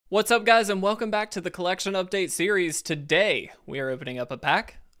What's up, guys, and welcome back to the collection update series. Today we are opening up a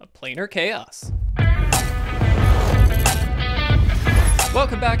pack of Planar Chaos.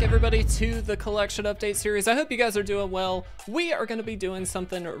 Welcome back, everybody, to the collection update series. I hope you guys are doing well. We are going to be doing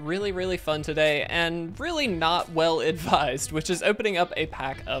something really fun today, and really not well advised, which is opening up a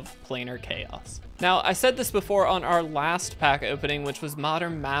pack of Planar Chaos. Now, I said this before on our last pack opening, which was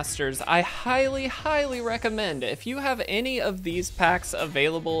Modern Masters. I highly recommend, if you have any of these packs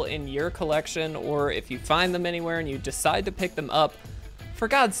available in your collection, or if you find them anywhere and you decide to pick them up, for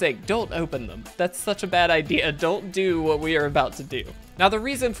God's sake, don't open them. That's such a bad idea. Don't do what we are about to do. Now, the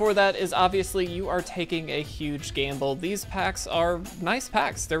reason for that is obviously you are taking a huge gamble. These packs are nice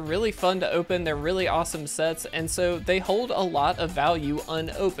packs. They're really fun to open. They're really awesome sets, and so they hold a lot of value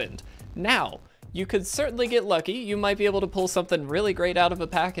unopened. Now, you could certainly get lucky. You might be able to pull something really great out of a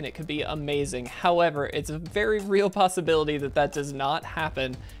pack and it could be amazing. However, it's a very real possibility that that does not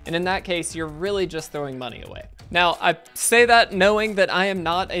happen. And in that case, you're really just throwing money away. Now, I say that knowing that I am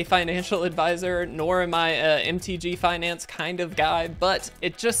not a financial advisor, nor am I a MTG finance kind of guy, but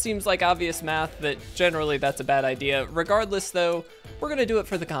it just seems like obvious math that generally that's a bad idea. Regardless though, we're gonna do it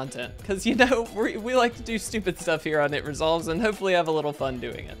for the content, because you know, we like to do stupid stuff here on It Resolves and hopefully have a little fun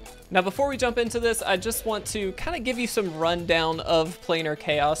doing it. Now, before we jump into this, I just want to kind of give you some rundown of Planar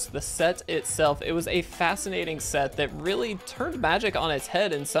Chaos, the set itself. It was a fascinating set that really turned Magic on its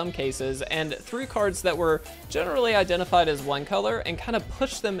head in some cases, and threw cards that were generally identified as one color and kind of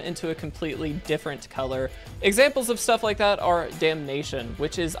pushed them into a completely different color. Examples of stuff like that are Damnation,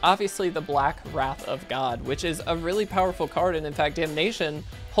 which is obviously the Black Wrath of God, which is a really powerful card, and in fact, Damnation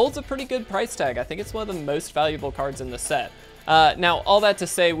holds a pretty good price tag. I think it's one of the most valuable cards in the set. Now, all that to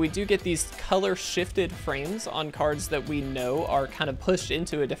say, we do get these color shifted frames on cards that we know are kind of pushed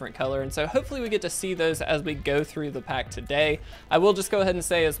into a different color, and so hopefully we get to see those as we go through the pack today. I will just go ahead and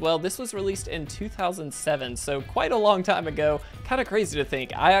say as well, this was released in 2007, so quite a long time ago. Kind of crazy to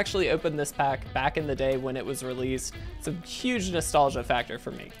think. I actually opened this pack back in the day when it was released. It's a huge nostalgia factor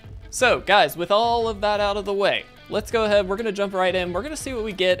for me. So guys, with all of that out of the way, let's go ahead. We're going to jump right in. We're going to see what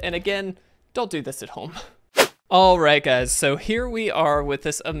we get, and again, don't do this at home. Alright guys, so here we are with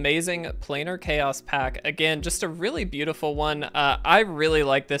this amazing Planar Chaos pack. Again, just a really beautiful one. I really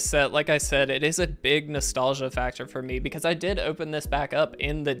like this set. Like I said, it is a big nostalgia factor for me because I did open this back up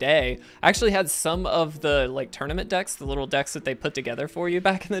in the day. I actually had some of the like tournament decks, the little decks that they put together for you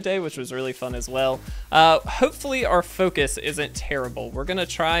back in the day, which was really fun as well. Hopefully our focus isn't terrible. We're gonna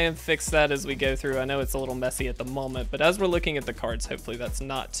try and fix that as we go through. I know it's a little messy at the moment, but as we're looking at the cards, hopefully that's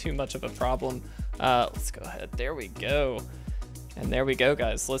not too much of a problem. Let's go ahead. There we go. And there we go,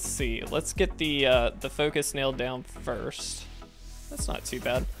 guys. Let's see. Let's get the focus nailed down first. That's not too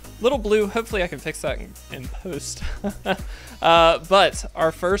bad. Little blue. Hopefully I can fix that in post. But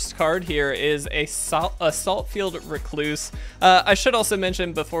our first card here is a Saltfield Recluse. I should also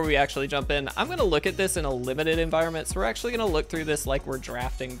mention before we actually jump in, I'm going to look at this in a limited environment. So we're actually going to look through this like we're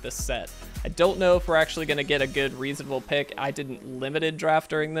drafting the set. I don't know if we're actually going to get a good reasonable pick. I didn't limited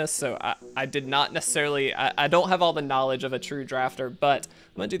draft during this, so I did not necessarily, I don't have all the knowledge of a true drafter, but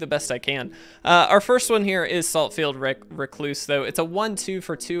I'm going to do the best I can. Our first one here is Saltfield Recluse, though. It's a 1/2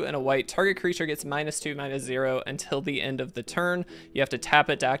 for 2 and a white. Target creature gets -2/-0 until the end of the turn. You have to tap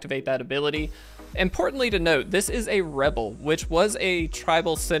it to activate that ability. Importantly to note, this is a rebel, which was a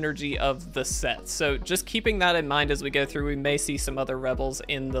tribal synergy of the set. So just keeping that in mind as we go through, we may see some other rebels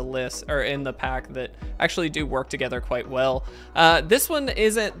in the list or in the pack that actually do work together quite well. This one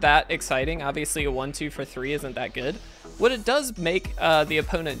isn't that exciting. Obviously a 1/2 for 3 isn't that good. What it does make the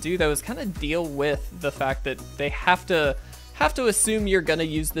opponent do though is kind of deal with the fact that they have to assume you're gonna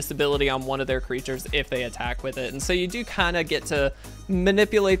use this ability on one of their creatures if they attack with it. And so you do kind of get to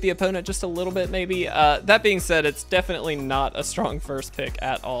manipulate the opponent just a little bit maybe. That being said, it's definitely not a strong first pick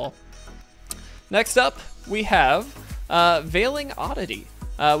at all. Next up, we have Veiling Oddity,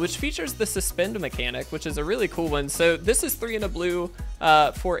 which features the Suspend mechanic, which is a really cool one. So this is 3 and a blue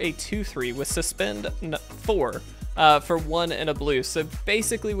for a 2/3 with Suspend 4. For 1 and a blue. So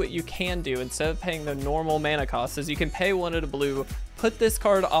basically what you can do instead of paying the normal mana cost is you can pay 1 and a blue, put this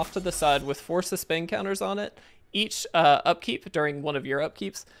card off to the side with 4 suspend counters on it. Each upkeep during one of your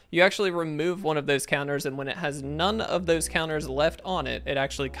upkeeps, you actually remove one of those counters, and when it has none of those counters left on it, it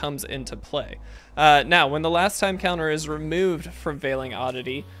actually comes into play. Now, when the last time counter is removed from Veiling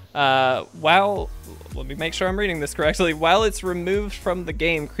Oddity, let me make sure I'm reading this correctly. While it's removed from the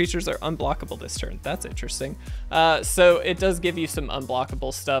game, creatures are unblockable this turn. That's interesting. So it does give you some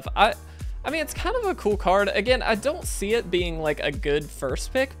unblockable stuff. I mean, it's kind of a cool card. Again, I don't see it being like a good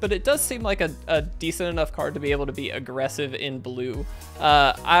first pick, but it does seem like a decent enough card to be able to be aggressive in blue.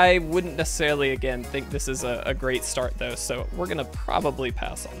 I wouldn't necessarily, again, think this is a great start though, so we're gonna probably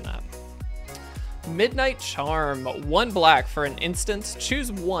pass on that. Midnight Charm, 1 black for an instant,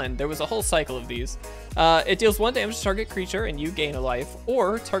 choose 1. There was a whole cycle of these. It deals 1 damage to target creature and you gain a life,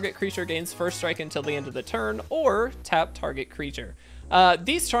 or target creature gains first strike until the end of the turn, or tap target creature.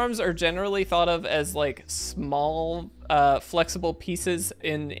 These charms are generally thought of as like small, flexible pieces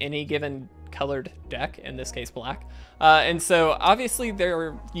in any given colored deck, in this case black. And so obviously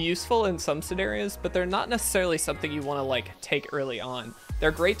they're useful in some scenarios, but they're not necessarily something you want to like take early on. They're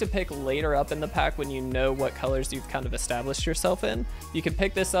great to pick later up in the pack when you know what colors you've kind of established yourself in. You can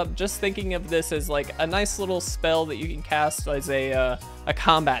pick this up just thinking of this as like a nice little spell that you can cast as a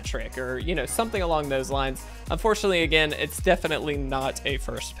combat trick, or, you know, something along those lines. Unfortunately, again, it's definitely not a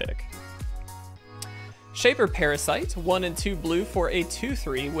first pick. Shaper Parasite, 1 and 2 blue for a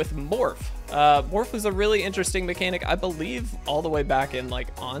 2/3 with Morph. Morph was a really interesting mechanic, I believe, all the way back in like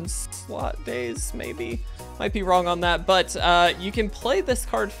Onslaught days, maybe. Might be wrong on that, but you can play this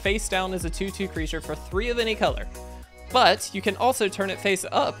card face down as a 2/2 creature for 3 of any color, but you can also turn it face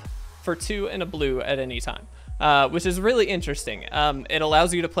up for 2 and a blue at any time, which is really interesting. It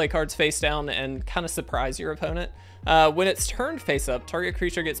allows you to play cards face down and kind of surprise your opponent. When it's turned face up, target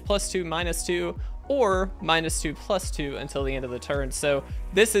creature gets +2, -2, or -2, +2 until the end of the turn. So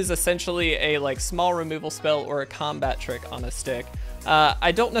this is essentially a like small removal spell or a combat trick on a stick.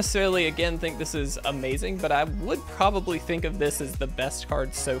 I don't necessarily, again, think this is amazing, but I would probably think of this as the best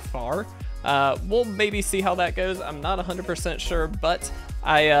card so far. We'll maybe see how that goes. I'm not 100% sure, but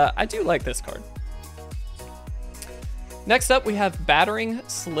I do like this card. Next up, we have Battering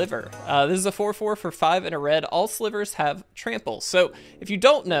Sliver. This is a 4/4 for 5 and a red. All slivers have trample. So if you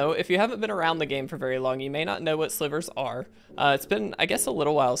don't know, if you haven't been around the game for very long, you may not know what slivers are. It's been, I guess, a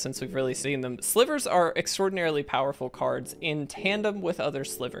little while since we've really seen them. Slivers are extraordinarily powerful cards in tandem with other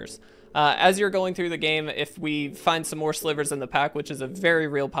slivers. As you're going through the game, if we find some more slivers in the pack, which is a very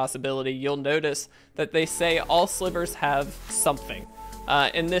real possibility, you'll notice that they say all slivers have something.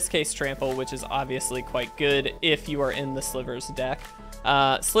 In this case, trample, which is obviously quite good if you are in the slivers deck.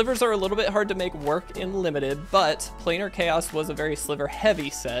 Slivers are a little bit hard to make work in limited, but Planar Chaos was a very sliver heavy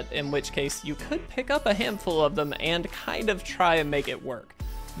set, in which case you could pick up a handful of them and kind of try and make it work.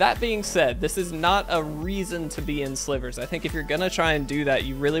 That being said, this is not a reason to be in slivers. I think if you're gonna try and do that,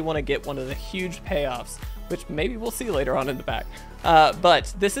 you really want to get one of the huge payoffs, which maybe we'll see later on in the back.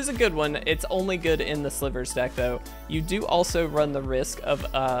 But this is a good one. It's only good in the slivers deck though. You do also run the risk of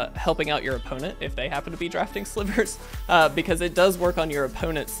helping out your opponent if they happen to be drafting slivers, because it does work on your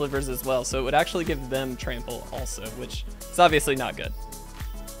opponent's slivers as well. So it would actually give them trample also, which is obviously not good.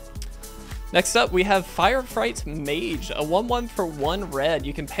 Next up, we have Firefright Mage, a 1/1 for 1 red.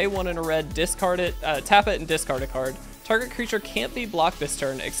 You can pay 1 in a red, discard it, tap it and discard a card. Target creature can't be blocked this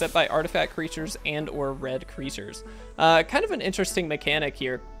turn except by artifact creatures and or red creatures. Kind of an interesting mechanic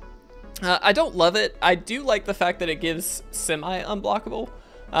here. I don't love it. I do like the fact that it gives semi-unblockable.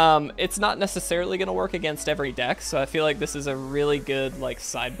 It's not necessarily going to work against every deck, so I feel like this is a really good like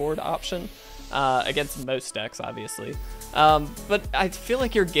sideboard option against most decks, obviously. But I feel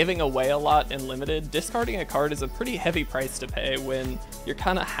like you're giving away a lot in limited. Discarding a card is a pretty heavy price to pay when you're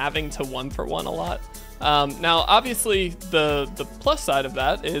kind of having to 1-for-1 a lot. Now, obviously, the plus side of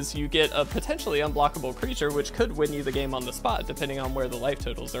that is you get a potentially unblockable creature, which could win you the game on the spot, depending on where the life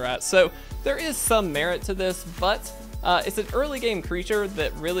totals are at. So there is some merit to this, but it's an early game creature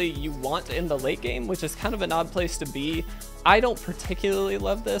that really you want in the late game, which is kind of an odd place to be. I don't particularly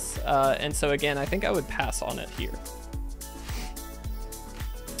love this, and so again, I think I would pass on it here.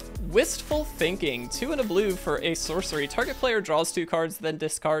 Wistful Thinking, 2 and a blue for a sorcery. Target player draws 2 cards, then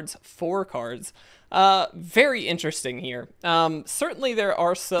discards 4 cards. Very interesting here. Certainly there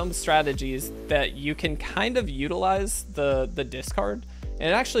are some strategies that you can kind of utilize the discard, and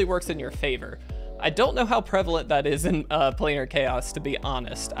it actually works in your favor. I don't know how prevalent that is in Planar Chaos, to be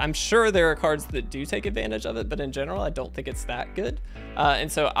honest. I'm sure there are cards that do take advantage of it, but in general, I don't think it's that good.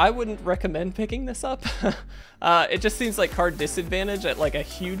 And so I wouldn't recommend picking this up. It just seems like card disadvantage at like a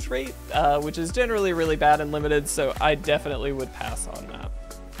huge rate, which is generally really bad and limited, so I definitely would pass on that.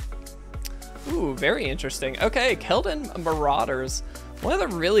 Ooh, very interesting. Okay, Keldon Marauders. One of the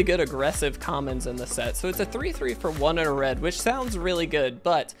really good aggressive commons in the set. So it's a 3/3 for 1 and a red, which sounds really good,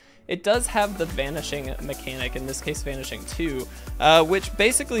 but it does have the vanishing mechanic, in this case vanishing 2, which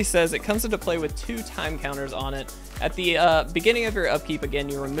basically says it comes into play with 2 time counters on it. At the beginning of your upkeep, again,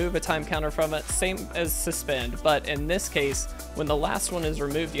 you remove a time counter from it, same as suspend, but in this case, when the last one is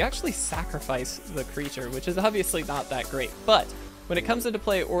removed, you actually sacrifice the creature, which is obviously not that great, but when it comes into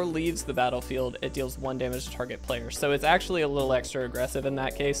play or leaves the battlefield, it deals 1 damage to target player, so it's actually a little extra aggressive in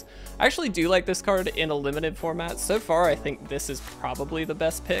that case. I actually do like this card in a limited format. So far, I think this is probably the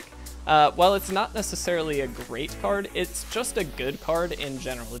best pick. While it's not necessarily a great card, it's just a good card in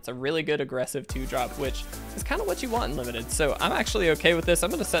general. It's a really good aggressive 2-drop, which is kind of what you want in limited, so I'm actually okay with this.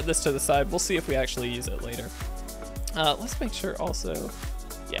 I'm going to set this to the side. We'll see if we actually use it later. Let's make sure also,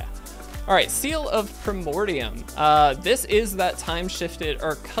 yeah. All right, Seal of Primordium. This is that time-shifted,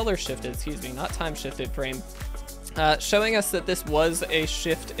 or color-shifted, excuse me, not time-shifted frame, showing us that this was a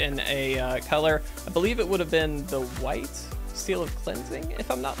shift in a color. I believe it would have been the white Seal of Cleansing,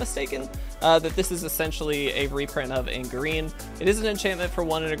 if I'm not mistaken, that this is essentially a reprint of in green. It is an enchantment for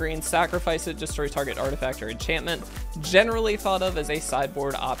 1 in a green. Sacrifice it, destroy target artifact or enchantment. Generally thought of as a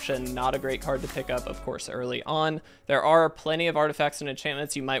sideboard option, not a great card to pick up, of course, early on. There are plenty of artifacts and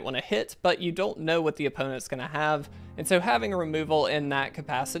enchantments you might want to hit, but you don't know what the opponent's going to have, and so having a removal in that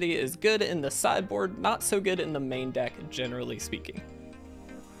capacity is good in the sideboard, not so good in the main deck, generally speaking.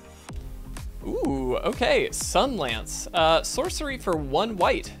 Ooh, okay, Sunlance. Sorcery for 1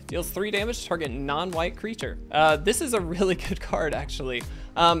 white. Deals 3 damage to target non-white creature. This is a really good card, actually.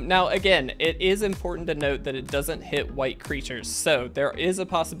 Now, again, it is important to note that it doesn't hit white creatures, so there is a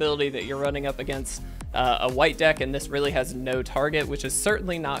possibility that you're running up against a white deck and this really has no target, which is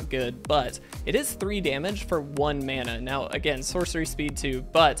certainly not good, but it is 3 damage for 1 mana. Now, again, sorcery speed 2,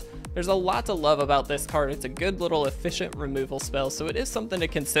 but there's a lot to love about this card. It's a good little efficient removal spell, so it is something to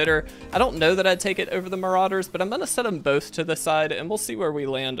consider. I don't know that I'd take it over the Marauders, but I'm going to set them both to the side, and we'll see where we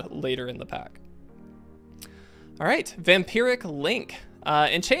land later in the pack. All right, Vampiric Link.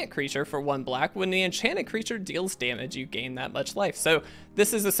 Enchant creature for 1 black. When the enchanted creature deals damage, you gain that much life. So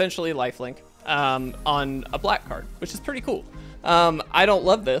this is essentially lifelink on a black card, which is pretty cool. I don't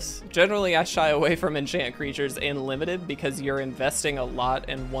love this. Generally, I shy away from enchant creatures in limited because you're investing a lot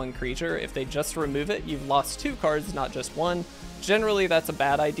in 1 creature. If they just remove it, you've lost 2 cards, not just 1. Generally, that's a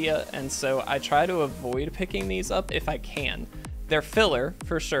bad idea, and so I try to avoid picking these up if I can. They're filler,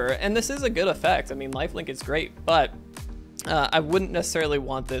 for sure, and this is a good effect. I mean, lifelink is great, but I wouldn't necessarily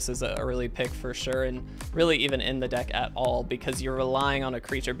want this as an early pick for sure, and really even in the deck at all, because you're relying on a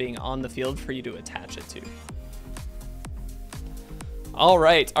creature being on the field for you to attach it to. All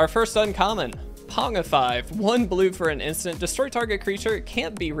right, our first uncommon, Pongify. 1 blue for an instant. Destroy target creature. It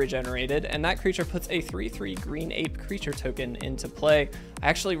can't be regenerated, and that creature puts a 3/3 green ape creature token into play. I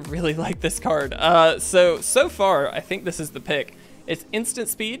actually really like this card. So far, I think this is the pick. It's instant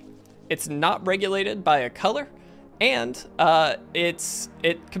speed. It's not regulated by a color. And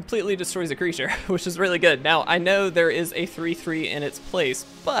it completely destroys a creature, which is really good. Now, I know there is a 3/3 in its place,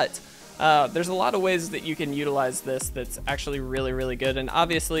 but there's a lot of ways that you can utilize this that's actually really, really good. And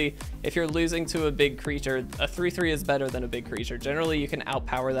obviously, if you're losing to a big creature, a 3/3 is better than a big creature. Generally, you can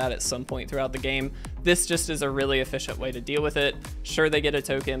outpower that at some point throughout the game. This just is a really efficient way to deal with it. Sure, they get a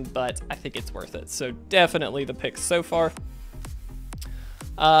token, but I think it's worth it. So definitely the pick so far.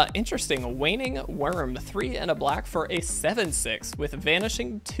 Interesting, Waning Worm, 3 and a black for a 7/6 with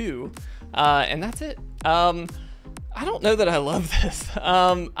Vanishing 2, and that's it. I don't know that I love this.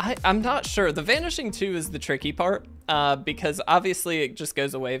 I'm not sure. The Vanishing 2 is the tricky part, because obviously it just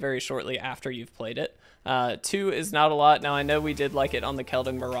goes away very shortly after you've played it. 2 is not a lot. Now, I know we did like it on the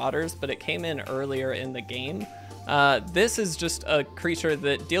Celtic Marauders, but it came in earlier in the game. This is just a creature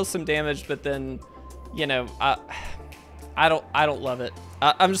that deals some damage, but then, you know, I don't love it.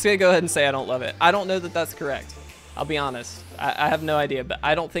 I'm just gonna go ahead and say I don't love it. I don't know that that's correct. I'll be honest. I have no idea, but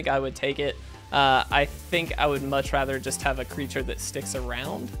I don't think I would take it. I think I would much rather just have a creature that sticks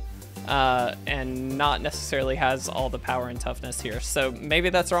around and not necessarily has all the power and toughness here. So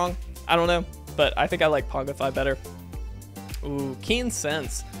maybe that's wrong. I don't know, but I think I like Pongify better. Ooh, Keen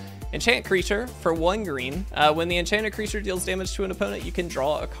Sense. Enchant creature for 1 green. When the enchanted creature deals damage to an opponent, you can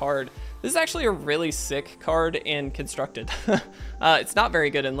draw a card. This is actually a really sick card in Constructed. It's not very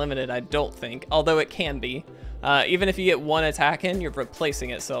good in Limited, I don't think, although it can be. Even if you get 1 attack in, you're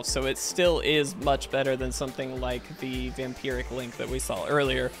replacing itself, so it still is much better than something like the Vampiric Link that we saw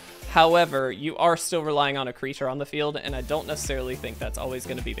earlier. However, you are still relying on a creature on the field, and I don't necessarily think that's always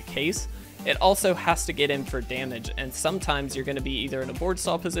going to be the case. It also has to get in for damage, and sometimes you're going to be either in a board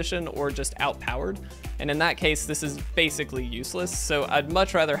stall position or just outpowered, and in that case this is basically useless. So I'd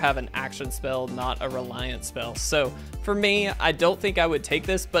much rather have an action spell, not a reliant spell. So for me, I don't think I would take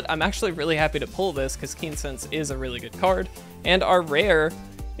this, but I'm actually really happy to pull this because Keen Sense is a really good card. And our rare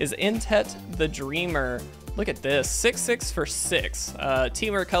is Intet the Dreamer. Look at this, 6/6 for 6,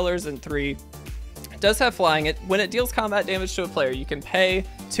 teamer colors and 3. Does have flying. When it deals combat damage to a player, you can pay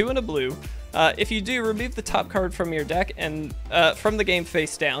 2 and a blue. If you do, remove the top card from your deck and from the game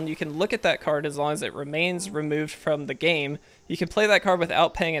face down. You can look at that card as long as it remains removed from the game. You can play that card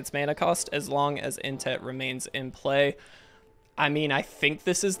without paying its mana cost as long as Intet remains in play. I mean, I think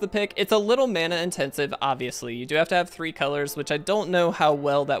this is the pick. It's a little mana intensive, obviously. You do have to have 3 colors, which I don't know how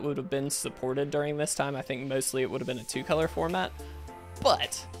well that would have been supported during this time. I think mostly it would have been a 2-color format.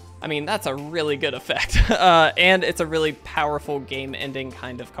 But I mean, that's a really good effect, and it's a really powerful game-ending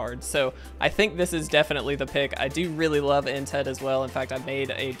kind of card, so I think this is definitely the pick. I do really love Intet as well. In fact, I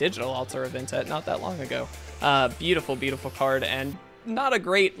made a digital altar of Intet not that long ago. Beautiful, beautiful card, and not a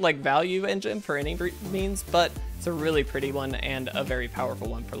great like value engine for any means, but it's a really pretty one and a very powerful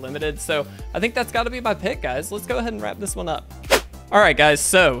one for limited. So I think that's got to be my pick, guys. Let's go ahead and wrap this one up. All right, guys,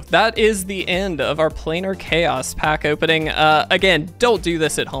 so that is the end of our Planar Chaos pack opening. Again, don't do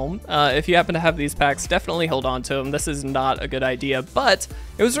this at home. If you happen to have these packs, definitely hold on to them. This is not a good idea, but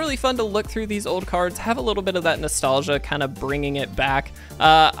it was really fun to look through these old cards, have a little bit of that nostalgia, kind of bringing it back.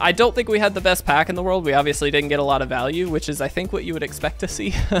 I don't think we had the best pack in the world. We obviously didn't get a lot of value, which is, I think, what you would expect to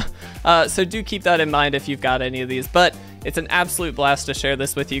see. So do keep that in mind if you've got any of these, but it's an absolute blast to share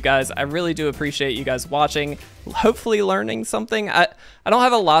this with you guys. I really do appreciate you guys watching, hopefully learning something. I don't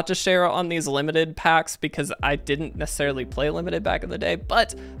have a lot to share on these limited packs because I didn't necessarily play limited back in the day,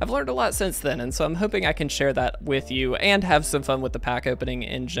 but I've learned a lot since then, and so I'm hoping I can share that with you and have some fun with the pack opening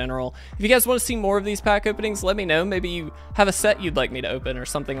in general. If you guys want to see more of these pack openings, let me know. Maybe you have a set you'd like me to open or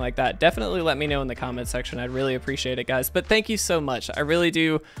something like that. Definitely let me know in the comment section. I'd really appreciate it, guys. But thank you so much. I really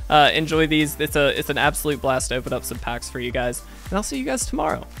do enjoy these. It's an absolute blast to open up some packs for you guys, and I'll see you guys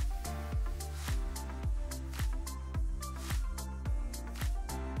tomorrow.